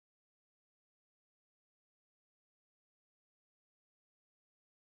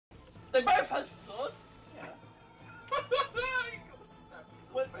They both have swords. Yeah.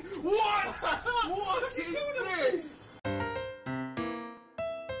 What? What is this?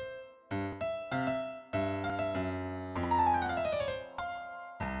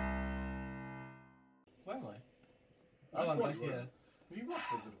 Where am I? Oh, I'm back here. Have you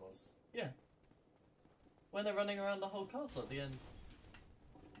watched Wizard of Oz? Yeah. When they're running around the whole castle at the end.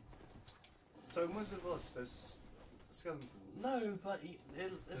 So in Wizard of Oz, there's skeletons. No, but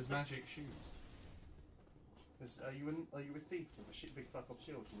there's magic shoes. Are you a thief with a big fuck up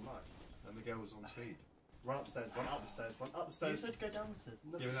shield in the night? And the girl was on speed. Run upstairs, run up the stairs, run up the stairs. You said go down the stairs.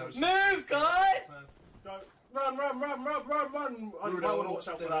 No, Yeah, so move, guy! go. Run! I might want to watch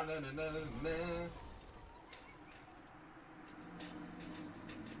out for that.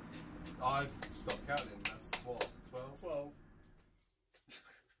 I've stopped counting. That's what, 12? 12.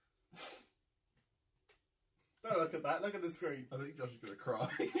 Don't look at that, look at the screen. I think Josh is going to cry.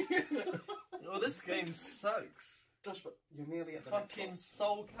 Well, this game sucks. Josh, but you're nearly at the fucking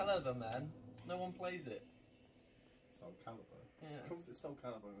Soul Calibur, man. No one plays it. Soul Calibur? Yeah. Of course it's Soul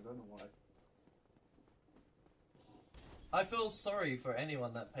Calibur, I don't know why. I feel sorry for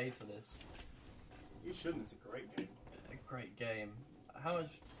anyone that paid for this. You shouldn't, it's a great game. A great game. How much?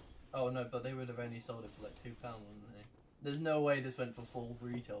 Oh no, but they would have only sold it for like £2, wouldn't they? There's no way this went for full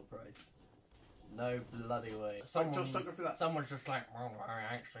retail price. No bloody way. Josh, don't go through that. Someone's just like, well, I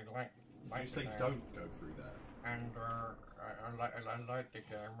actually like You say it. don't go through that. And I like the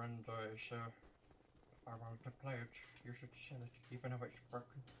game, and I want to play it. You should sell it, even though it's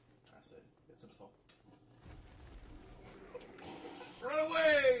broken. That's it. Get to the top. Run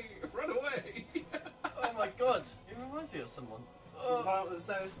away! Run away! Oh my god! It reminds me of someone. Climb up the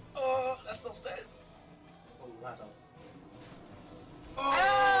stairs. Oh, that's not stairs. Oh, ladder.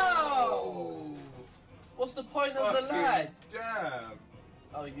 Oh! What's the point of the lad? Damn!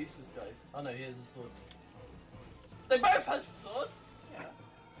 Oh, useless guys. Oh no, he has a sword. They both have swords? Yeah.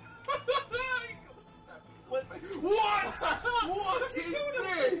 What? What is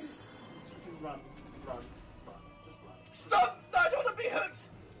this? You can run. Just run. Stop! No, I don't want to be hooked!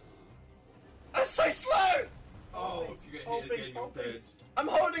 I'm so slow! Oh, if you get hit again, you're dead. I'm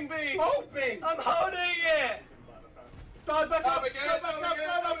holding B! Hold B! I'm holding it! Go back up! Up again!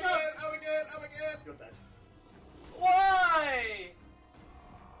 You're dead. Why?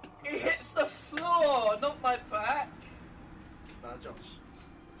 It hits the floor, not my back. Now, Josh,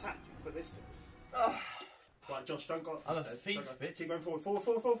 the tactic for this is... Ugh. Right, Josh, don't go up I'm the a stairs. thief, Don't go. bitch. Keep going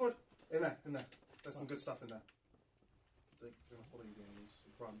forward. In there. There's some good stuff in there. They're going to follow you down these.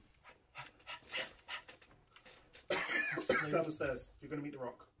 Run. Down the stairs. You're going to meet the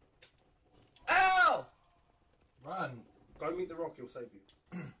rock. Ow! Run! Go meet the rock, he'll save you.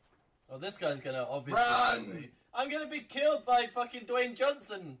 Oh, this guy's gonna obviously Run! kill me. I'm gonna be killed by fucking Dwayne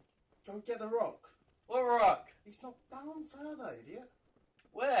Johnson. Go get the rock. What rock? He's not down further, idiot.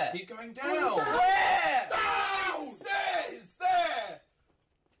 Where? Keep going down! Where? Down! Stairs! There!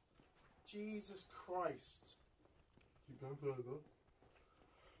 Jesus Christ. Keep going further.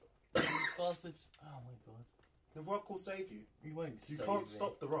 These bastards. Oh my god. The rock will save you. You won't You save can't me.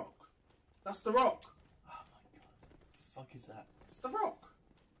 stop the rock. That's the rock. Oh my god. What the fuck is that? It's the rock.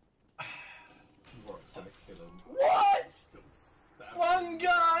 The rock's gonna kill him. What? Stab One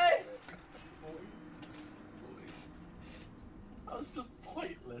guy? him. That was just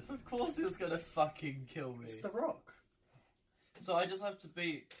pointless. Of course he was gonna fucking kill me. It's the rock. So I just have to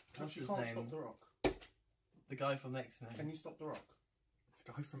beat... What's You his can't name? stop the rock. The guy from Xmen. Can you stop the rock?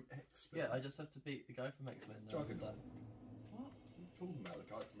 The guy from Xmen. Yeah, I just have to beat the guy from Xmen. Juggernaut. What? What are you talking about? The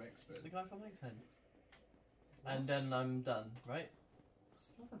guy from Xmen. The guy from Xmen. And then I'm done, right? What's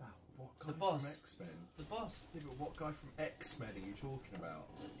he on about? What guy The boss. from Xmen? The boss. Yeah, but what guy from Xmen are you talking about?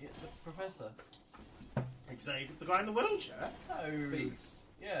 Yeah, the professor. Xavier, the guy in the wheelchair? No. Beast.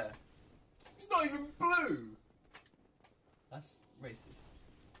 Yeah. He's not even blue! That's racist.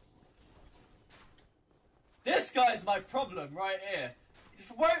 This guy's my problem right here. He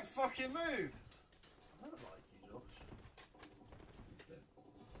just won't fucking move. I don't like you, Josh. Dead.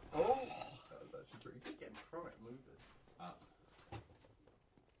 Oh! That was actually pretty Just good. getting pro at moving. Up.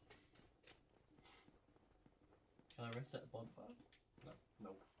 Can I reset a bonfire? No.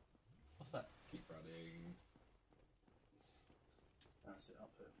 Nope. What's that? Keep running. That's it,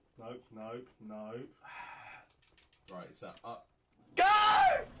 up here. Nope. Right, it's up. Go!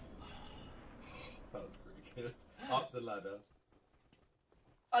 That was pretty good. Up the ladder.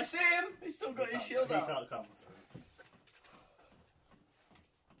 I see him! He's still got his shield out. He can't come.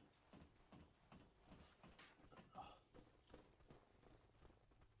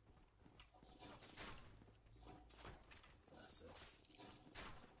 That's it.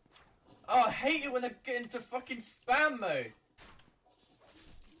 hate it when they get into fucking spam mode.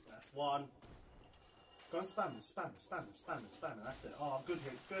 That's one. Go and spam it, spam it, spam it, spam it, spam it. That's it. Oh, good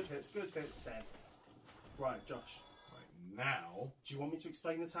hits, good hits, good hits. Dead. Right, Josh. Right, now... Do you want me to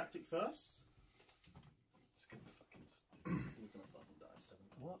explain the tactic first? It's gonna fucking... You're gonna fucking die 7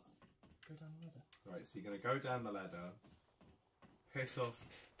 times. What? Go down the ladder. Right, so you're going to go down the ladder, piss off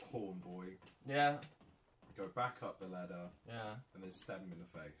Horn Boy, Yeah. go back up the ladder, Yeah. and then stab him in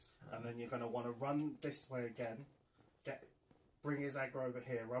the face. And then you're gonna want to run this way again. Bring his aggro over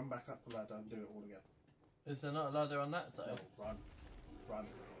here. Run back up the ladder and do it all again. Is there not a ladder on that side? No, run, run,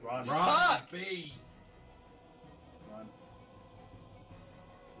 run, Run, Fuck! B! run.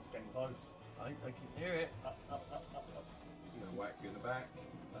 He's getting close. I can hear it. Up, up, up, up, up. He's going to whack you in the back.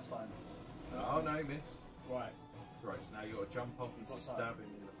 That's fine. Oh, no, he missed. Right. Right, so now you've got to jump up and You've got stab time. him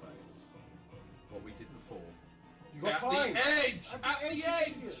in the face. What we did before. You got At time. the edge! At the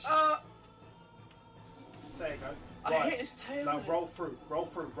edge! There you go. I Right. hit his tail. Now with it. roll through, roll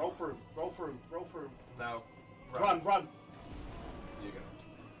through, roll through, roll through, roll through. Now, Run, run. You're going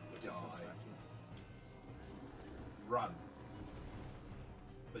to die. Run.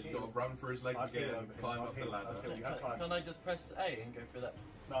 But you've got to run for his legs I'd again, heal over here, climb I'd up the heal, ladder. I'd heal. You have time. Can I just press A and go through that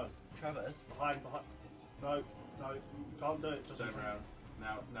No, traverse? behind. No, no, you can't do it. Just Turn around.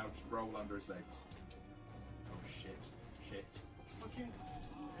 Now just roll under his legs. Oh shit. Shit. Fucking...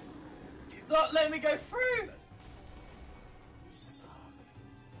 He's not letting me go through! You suck.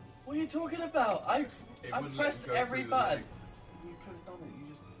 What are you talking about? I wouldn't let pressed him go every through the button. legs. You could have done it. You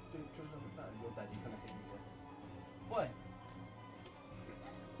just could have done it better. You're dead. He's gonna hit you again. Why?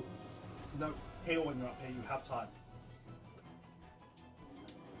 No, heal when you're up here. You have time.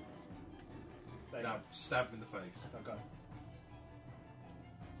 There you Now stab him in the face. go. Now go.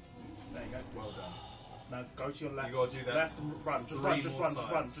 There you go. Well done. Now go to your left. You gotta do that Left and run. Just 3 run. Just more run. Just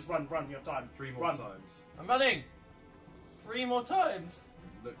run. times. Just run. Run. You have time. 3 more run. times. I'm running! 3 more times!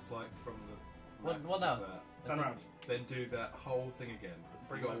 Looks like from the One maths now. of that. Turn around. Then do that whole thing again.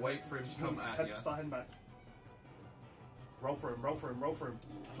 You gotta him. wait for him to come at Head, you. Start heading back. Roll for him. Roll for him. Roll for him.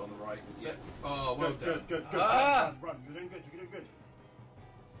 It's on the right. That's Yeah. it. Oh, well Good. done. Good. Good. Good. Ah! Run. You're doing good. You're doing good.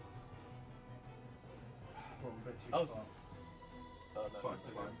 Brought him a bit too Oh. far. Oh, It's fine.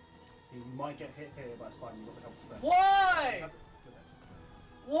 It's fine. You might get hit here, but it's fine. You've got the help to spare. Why? You're dead.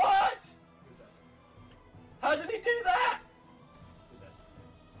 What? You're dead. How did he do that? You're dead.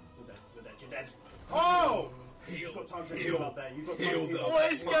 You're dead. You're dead. You're dead. Oh! You've got time to heal up there. You've got time Heal to heal. the up What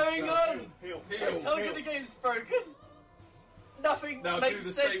there. is Heal. going Heal. on? Heal. Heal. Heal. I told you Heal. the game's broken. Nothing Now do makes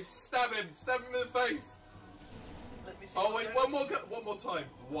the sense. same. Stab him. Stab him in the face. Let me see. Oh what's wait, going one more time.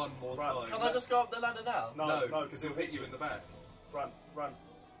 One more Right. time. Can I just go up the ladder now? No, because because he'll hit you in the back. Run, run.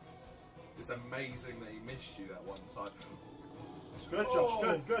 It's amazing that he missed you that one time. Good, Josh. Oh.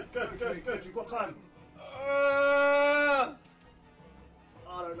 Good, good, good, good, good. You've got time. Uh,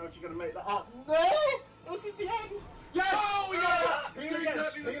 I don't know if you're going to make that up. No! This is the end. Yes! Oh yes! Heal You're again.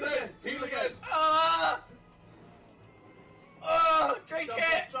 exactly the Heal same. again. Heal again. Drink Jump it!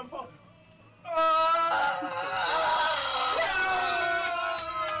 off, jump off.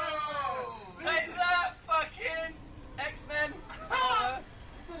 Take that, fucking Xmen!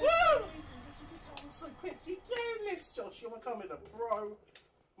 You did it so easy. You did that one so quick. You do this, Josh. You're becoming a pro.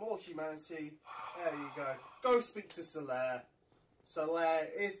 More humanity. There you go. Go speak to Solaire. Solaire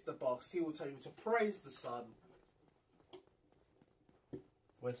is the boss. He will tell you to praise the sun.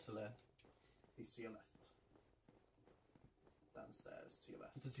 Where's Solaire? He's to your left. Downstairs to your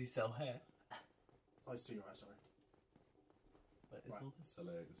left. Does he sell hair? Oh, he's to your right, sorry. What is Right. all this?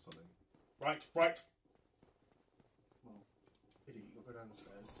 Solid. Right, right. Well, idiot, you'll go down the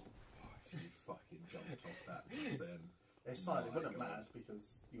stairs. If you fucking jumped off that just then. It's fine, it My wouldn't God. matter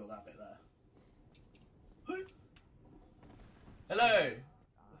because you got that bit there. Hello!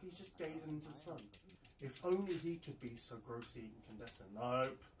 He's just gazing into the sun. If only he could be so grossly incandescent.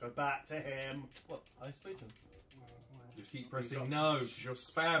 Nope. Go back to him. What? I spoke to him. You keep pressing no because you're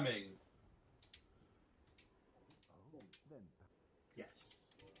spamming. Yes.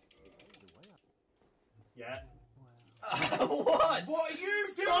 Yeah. What? What are you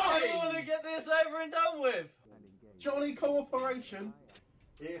I want to doing? get this over and done with! Jolly cooperation.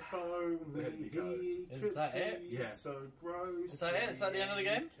 If There only you go. he Is could that it? be Yeah. so gross. Is that it? Is that the end of the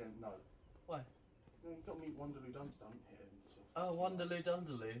game? No. Why? No, you got to meet Wonderloo Dun Dun here. So Oh, Wonderloo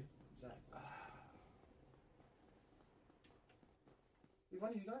Dunderloo. exactly. We've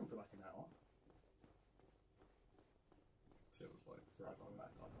only been going for like an hour. Feels like I'll forever. come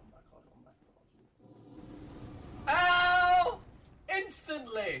back, I'll come back, I'll come back. Ow!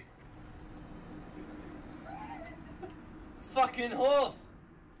 Instantly! Fucking horse!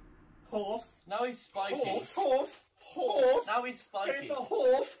 Horse. Now he's spiky. Horse. Now he's spiky. It's a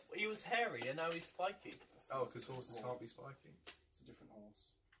horse. He was hairy and now he's spiky. Oh, because horses can't be spiky. It's a different horse.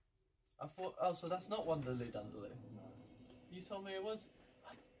 I thought, oh, so that's not Wonderloo Dunderloo. No. You told me it was.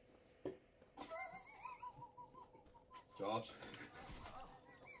 Josh.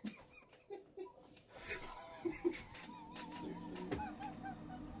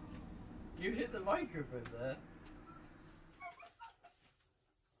 You hit the microphone there.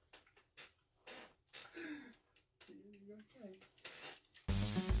 Okay.